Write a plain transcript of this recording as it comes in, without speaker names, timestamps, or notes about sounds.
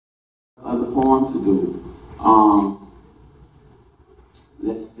Other poem to do.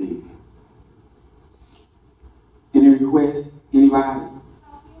 Let's see. Any requests? Anybody?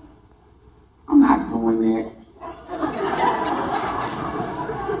 I'm not doing that.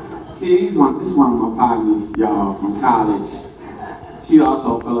 See, this is one of my partners, y'all, from college. She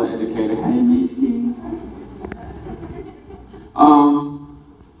also a fellow educator. Hey, Michi.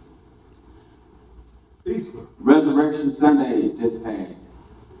 Resurrection Sunday just passed.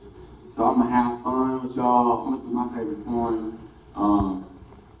 So I'm gonna have fun with y'all. I'm gonna do my favorite poem.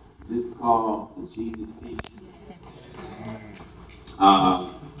 This is called The Jesus Piece.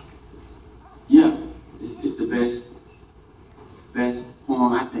 Yeah, it's the best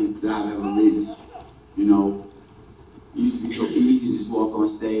poem I think that I've ever written. You know, it used to be so easy to just walk on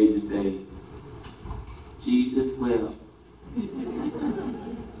stage and say, Jesus will.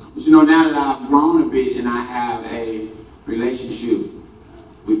 But you know, now that I've grown a bit and I have a relationship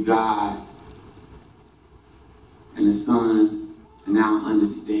with God and the Son, and now I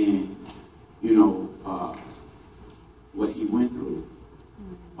understand, you know, what he went through.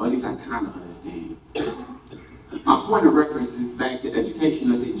 Or at least I kind of understand. My point of reference is back to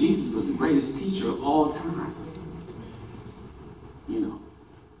education. I say Jesus was the greatest teacher of all time. You know.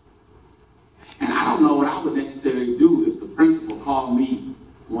 And I don't know what I would necessarily do if the principal called me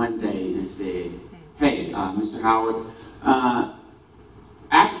one day and said, hey, Mr. Howard,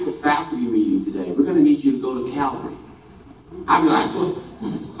 after the faculty meeting today, we're going to need you to go to Calvary. I'd be like,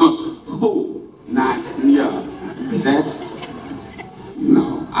 oh, not, yeah, that's,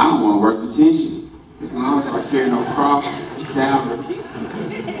 no, I don't want to work detention. As long as I carry no cross to Calvary.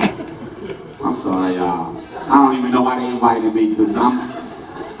 I'm sorry, y'all. I don't even know why they invited me, because I'm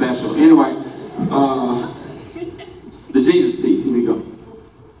special. Anyway, the Jesus piece, here we go.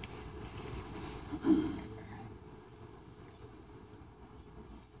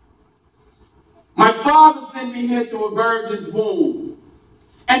 My father sent me here through a virgin's womb.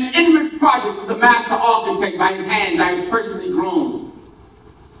 An intimate project of the master architect. By his hands I was personally grown.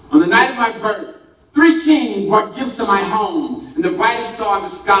 On the night of my birth, 3 kings brought gifts to my home, and the brightest star in the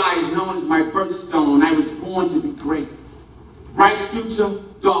sky is known as my birthstone. I was born to be great. Bright future,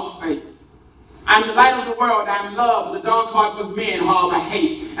 dark fate. I'm the light of the world, I am love, but the dark hearts of men harbor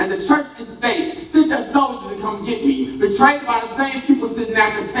hate. And the church and state sent their soldiers to come get me, betrayed by the same people sitting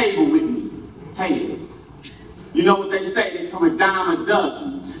at the table with me. Haters. You know what they say, they come a dime a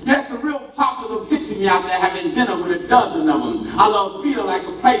dozen. Yes, a real popular picture me out there having dinner with a dozen of them. I love Peter like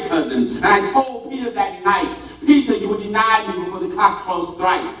a play cousin, and I told Peter that night, Peter, you would deny me before the cock crows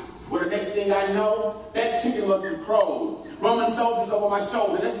thrice. Well, the next thing I know, that chicken must have crowed. Roman soldiers over my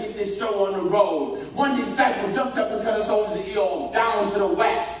shoulder, let's get this show on the road. One disciple jumped up and cut a soldier's ear off, down to the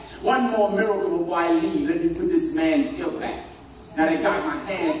wax. One more miracle before I leave, let me put this man's ear back. Now they got my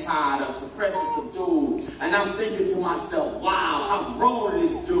hands tied up, suppressed and subdued. And I'm thinking to myself, wow, how rude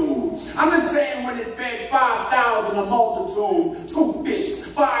is this dude. I'm the same when it fed 5,000 a multitude, 2 fish,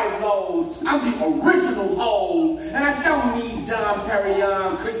 5 loaves. I'm the original hose. And I don't need Dom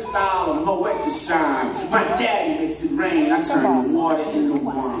Perignon, Cristal, or Moet to shine. My daddy makes it rain. I turn the water into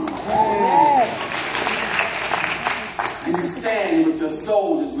wine. And you stand with your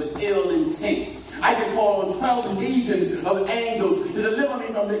soldiers with ill intent. I can call on 12 legions of angels to deliver me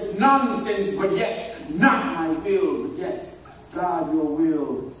from this nonsense, but yet not my will, but yes, God, your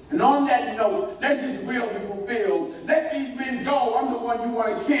will. And on that note, let his will be fulfilled. Let these men go. I'm the one you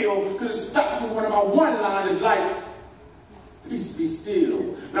want to kill, because it stops with one of my one-liners like, peace be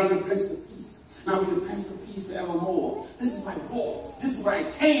still. But I'm the Prince of Peace. And I'll be the Prince of Peace forevermore. This is my war. This is what I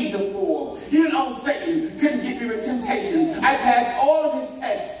came to for. Even old Satan couldn't get me with temptation. I passed all of his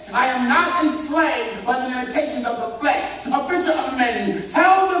tests. I am not enslaved by the limitations of the flesh. A fisher of men,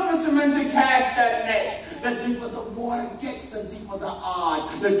 tell the fishermen to cast their nets. The deeper the water gets, the deeper the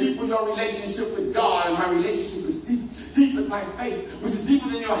odds. The deeper your relationship with God, and my relationship is deep. Deep as my faith, which is deeper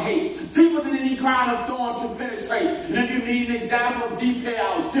than your hate. Deeper than any crown of thorns can penetrate. And if you need an example of deep here,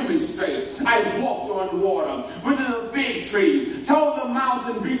 I'll demonstrate. I walked on water within a big tree. Told the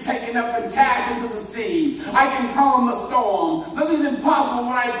mountain be taken up and cast into the sea. I can calm the storm. Nothing's impossible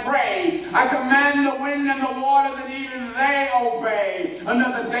when I pray. I command the wind and the waters, and even they obey.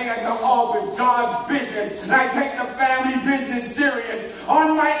 Another day at the office, God's business, and I take the family business serious.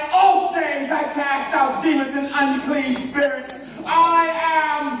 On my off days, I cast out demons and unclean spirits. I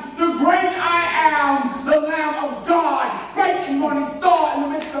am the great I am, the Lamb of God, bright and morning star in the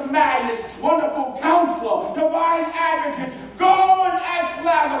midst of madness, wonderful counselor, divine advocate. Go and ask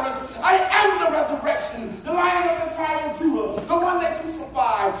Lazarus. I am the resurrection, the Lion of the tribe of Judah, the one that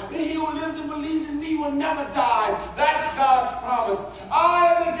crucified. And he who lives and believes in me will never die. That's God's promise.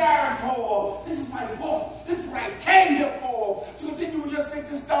 I am the guarantee. toil. This is my walk. This is what I came here for. So continue with your sticks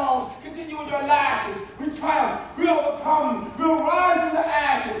and stones. Continue with your lashes. We triumph. We overcome. We'll rise in the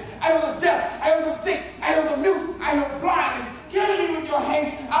ashes. I heal the deaf. I heal the sick. I heal the mute. I heal blindness. Kill me with your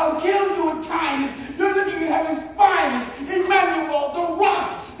hate. I'll kill you with kindness. You're looking at heaven's finest. Emmanuel, the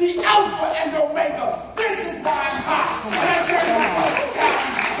rock, the Alpha and Omega. This is why I'm hot. And I turn my focus down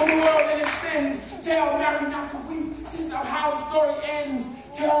from the world and its sins. Tell Mary not to weep. This is not how the story ends.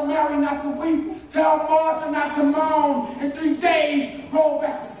 Tell Mary not to weep. Tell Martha not to moan. In 3 days, roll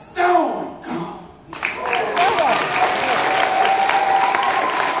back the stone. Come on.